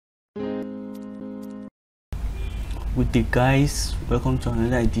Good day guys, welcome to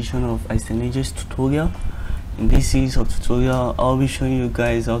another edition of Revit Tutorial. In this series of tutorial, I'll be showing you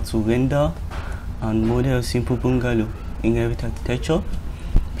guys how to render and model a simple bungalow in Revit Architecture.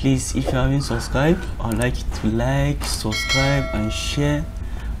 Please, if you haven't subscribed, I'd like you to like, subscribe and share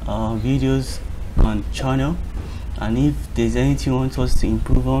our videos on channel. And if there's anything you want us to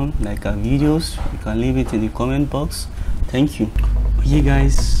improve on, like our videos, you can leave it in the comment box. Thank you. Okay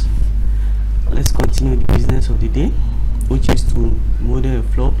guys, let's continue the business of the day, which is to model a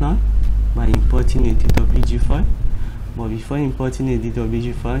floor plan by importing a Dwg file. But before importing a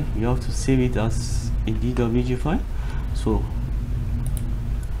Dwg file, you have to save it as a Dwg file. So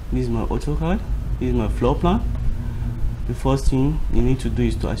this is my AutoCAD, this is my floor plan. The first thing you need to do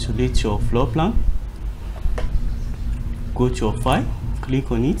is to isolate your floor plan. Go to your file,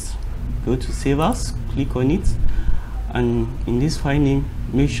 click on it, go to save as, click on it, and in this file name,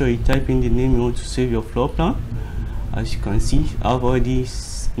 make sure you type in the name you want to save your floor plan. As you can see, I've already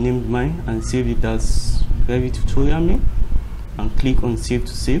named mine and saved it as Revit Tutorial name, and click on save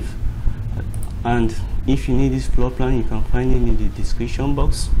to save. And if you need this floor plan, you can find it in the description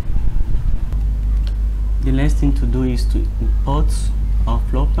box. The next thing to do is to import our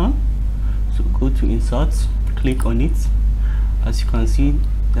floor plan. So go to insert, click on it. As you can see,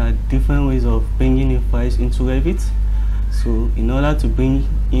 there are different ways of bringing in files into Revit. So in order to bring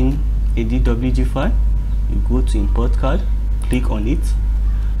in a Dwg file, you go to import card, click on it.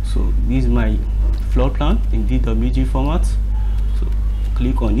 So this is my floor plan in Dwg format. So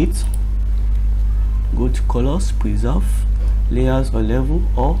click on it, go to colors, preserve, layers or level,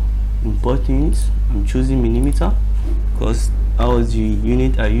 or import units. I'm choosing millimeter because that was the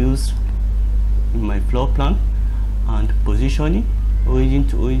unit I used in my floor plan. And positioning, origin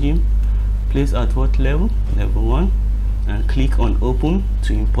to origin, place at what level, level 1, and click on open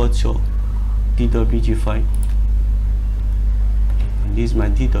to import your Dwg file. And this is my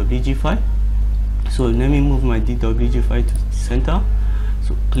Dwg file. So let me move my Dwg file to the center.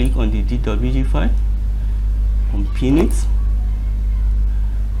 So click on the Dwg file, unpin it,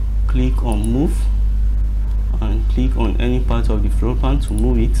 click on move, and click on any part of the floor plan to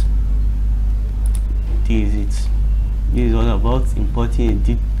move it. This is it. This is all about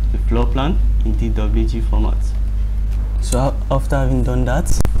importing a floor plan in Dwg format. So after having done that,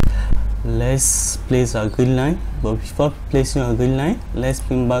 let's place our grid line. But before placing our grid line, let's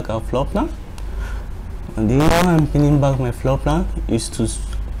pin back our floor plan. And the reason I'm pinning back my floor plan is to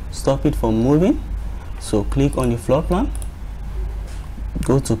stop it from moving. So click on the floor plan,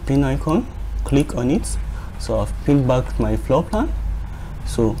 go to pin icon, click on it. So I've pinned back my floor plan.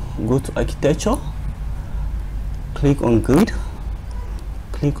 So go to architecture, click on grid,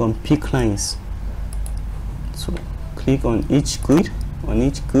 click on pick lines. So click on each grid,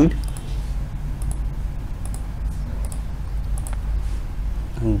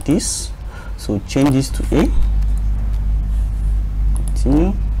 and this. So change this to A,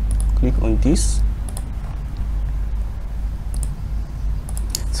 continue, click on this.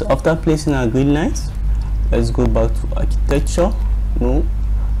 So after placing our grid lines, let's go back to architecture. No,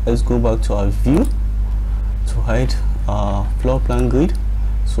 let's go back to our view to hide our floor plan grid.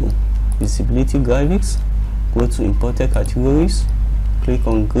 So visibility graphics, go to imported categories, click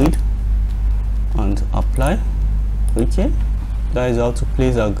on grid and apply. Okay, that is how to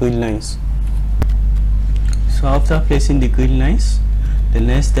place our grid lines. So after placing the grid lines, the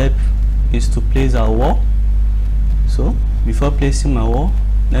next step is to place our wall. So before placing my wall,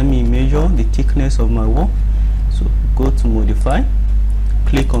 let me measure the thickness of my wall. So go to modify,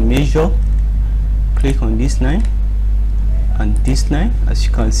 click on measure, click on this line and this line. As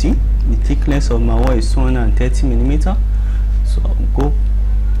you can see, the thickness of my wall is 230 millimeter. So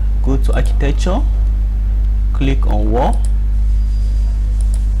go to architecture, click on wall,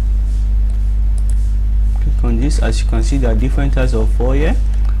 click on this. As you can see, there are different types of wall here,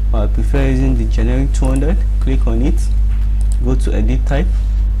 but I prefer using the generic 200. Click on it, go to edit type,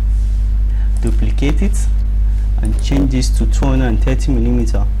 duplicate it and change this to 230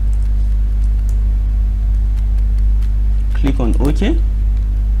 millimeter. Click on OK,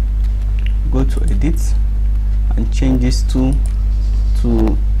 go to edit and change this to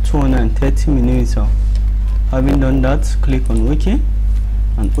 230 millimeter. Having done that, click on OK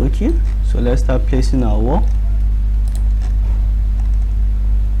and OK. So let's start placing our wall.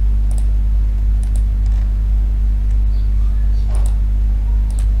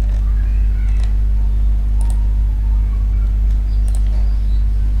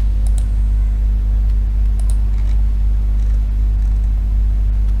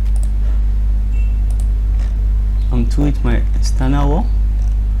 I'm through with my external wall.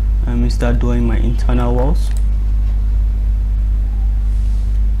 me start drawing my internal walls.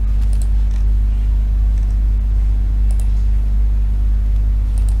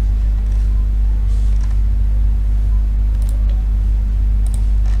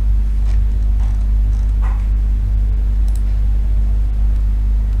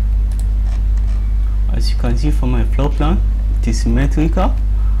 As you can see from my floor plan, it is symmetrical.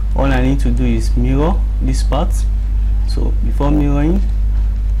 All I need to do is mirror this part. So before mirroring,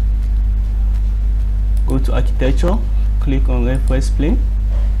 go to architecture, click on reference plane,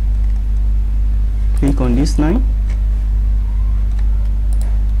 click on this line.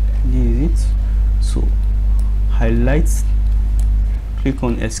 This is it. So highlight, click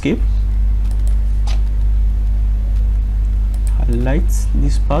on escape, highlight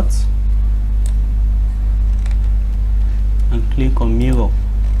this part and click on mirror.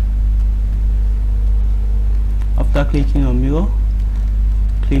 After clicking on mirror,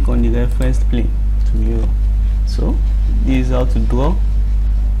 click on the reference plane to mirror. So this is how to draw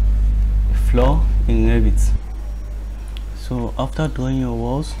a floor in Revit. So after drawing your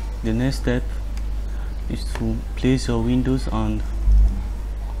walls, the next step is to place your windows and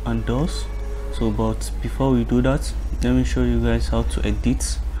doors. So but before we do that, let me show you guys how to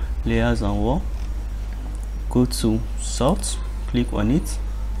edit layers and wall. Go to sort, click on it.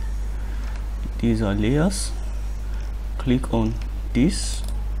 These are layers. Click on this,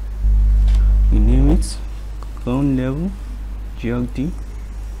 rename it ground level GLD,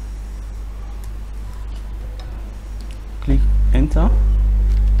 click enter,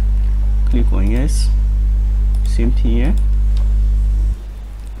 click on yes, same thing here,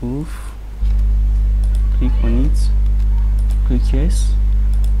 roof, click on it, click yes,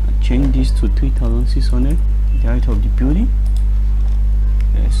 and change this to 3600, the height of the building.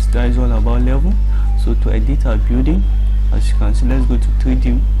 Yes, that is all about level. So to edit our building, as you can see, let's go to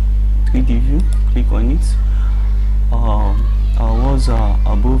 3D view, click on it. Our walls are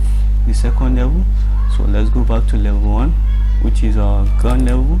above the second level, so let's go back to level 1, which is our ground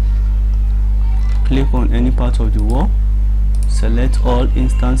level. Click on any part of the wall, select all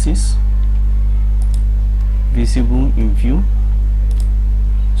instances visible in view.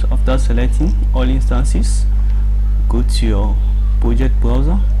 So after selecting all instances, go to your project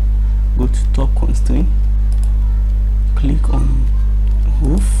browser, go to top constraint, click on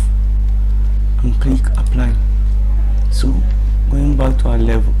roof and click apply. So going back to our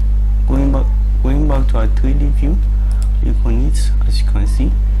level, going back to our 3D view, click on it. As you can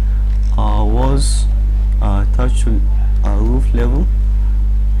see, our walls are attached to our roof level.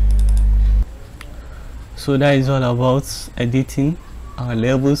 So that is all about editing our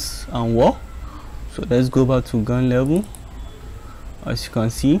levels and wall. So let's go back to ground level. As you can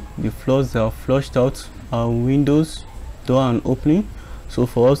see, the floors are flushed out our windows, door and opening. So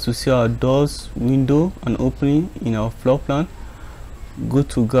for us to see our doors, window and opening in our floor plan, go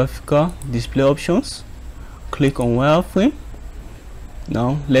to graphical display options, click on wireframe.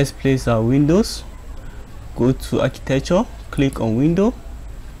 Now let's place our windows. Go to architecture, click on window,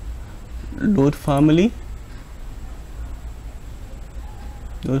 load family,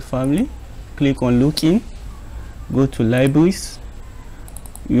 click on look in, go to libraries,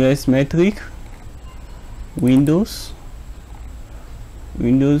 US metric, windows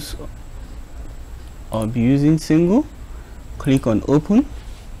I'll be using single, click on open.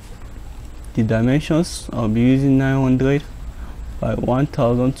 The dimensions I'll be using 900 by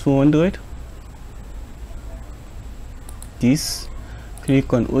 1200. This,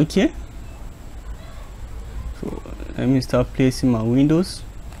 click on OK. So let me start placing my windows.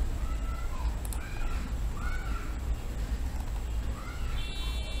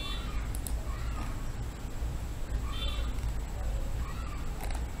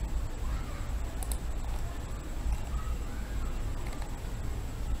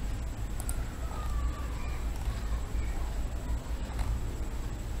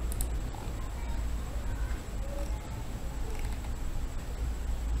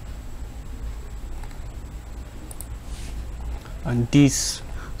 And this,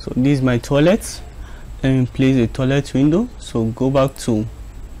 so this is my toilet. Let me place a toilet window. So go back to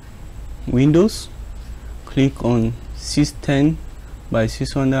windows, click on 610 by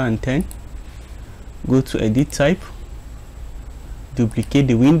 610, go to edit type, duplicate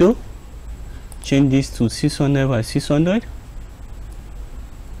the window, change this to 600 by 600,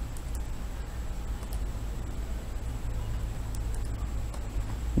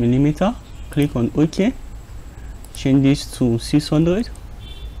 millimeter, click on OK, change this to 600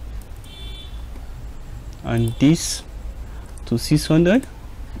 and this to 600.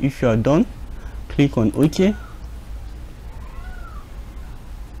 If you are done, click on OK.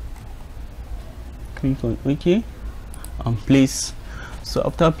 click on OK and place. So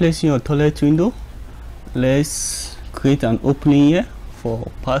after placing your toilet window, let's create an opening here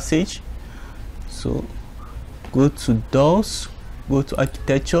for passage. So go to doors, go to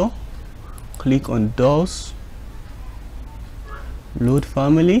architecture, click on doors, load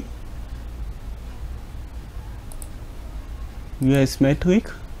family, US metric,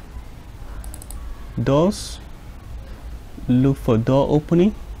 doors, look for door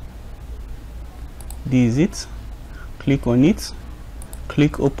opening. This is it. Click on it,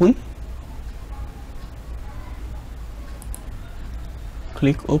 click open,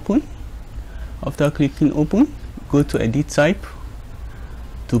 click open. After clicking open, go to edit type,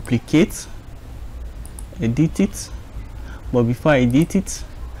 duplicate, edit it. But before I edit it,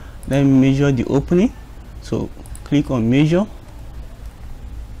 let me measure the opening. So click on measure.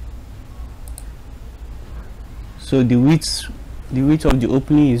 So the width of the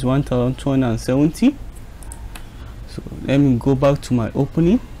opening is 1270. So let me go back to my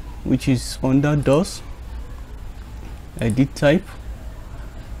opening, which is under doors, edit type,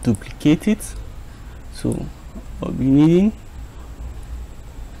 duplicate it. So I'll be needing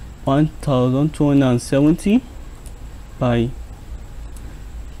 1270 by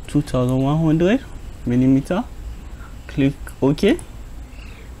 2100 millimeter. Click OK.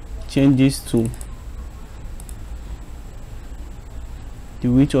 Change this to the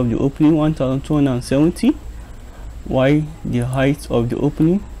width of the opening 1270, while the height of the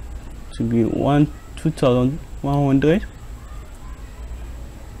opening to be 2100.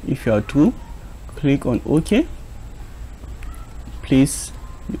 If you are true, click on OK. Place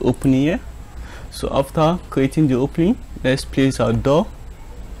the opening here. So after creating the opening, let's place our door.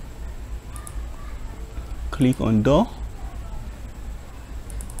 Click on door.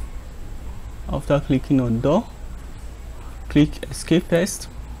 After clicking on door, click escape first.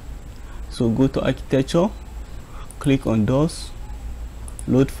 So go to architecture, click on doors,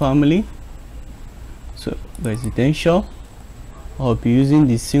 load family. So residential, I'll be using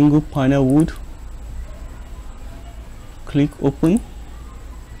the single panel wood. Click open.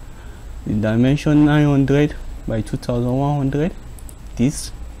 The dimension 900 by 2100.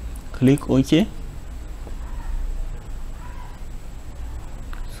 This, click OK.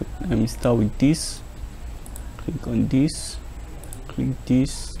 So let me start with this. Click on this, click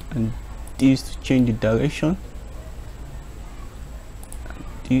this and this to change the direction. And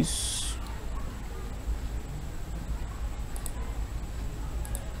this,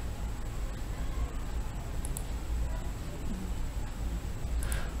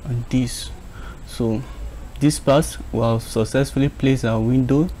 and this. So this part will successfully place our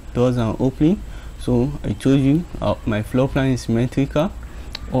window, doors and opening. So I told you my floor plan is symmetrical.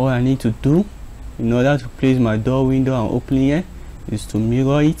 All I need to do in order to place my door, window and opening here is to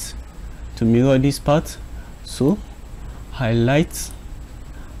mirror it, to mirror this part. So highlight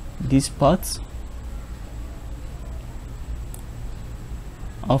this part.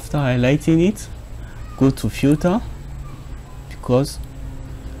 After highlighting it, go to filter, because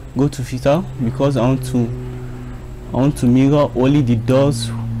I want to mirror only the doors,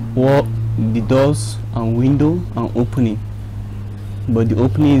 the doors and window and opening, but the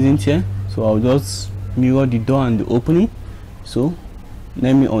opening isn't here. So I'll just mirror the door and the opening. So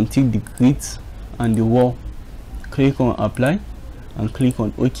let me untick the grid and the wall. Click on apply and click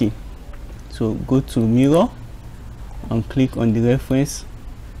on OK. So go to mirror and click on the reference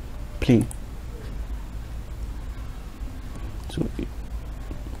plane.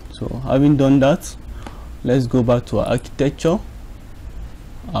 So having done that, let's go back to our architecture,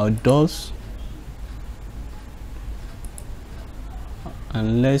 our doors,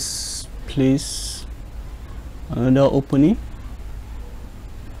 and let's place another opening.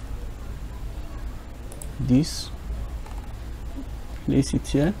 This, place it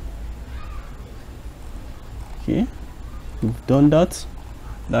here. Okay, we've done that.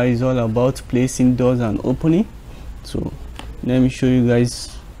 That is all about placing doors and opening. So let me show you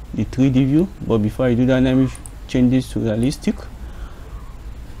guys the 3D view, but before I do that, let me change this to realistic.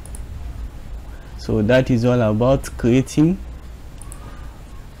 So that is all about creating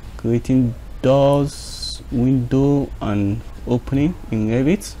doors, window and opening in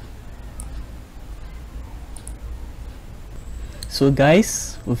Revit. So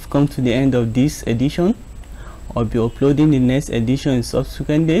guys, we've come to the end of this edition. I'll be uploading the next edition in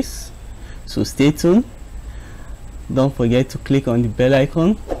subsequent days, so stay tuned. Don't forget to click on the bell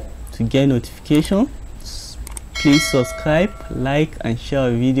icon to get notification. Please subscribe, like and share our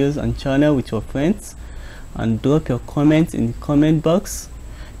videos and channel with your friends, and drop your comments in the comment box.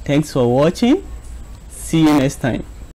 Thanks for watching. See you next time.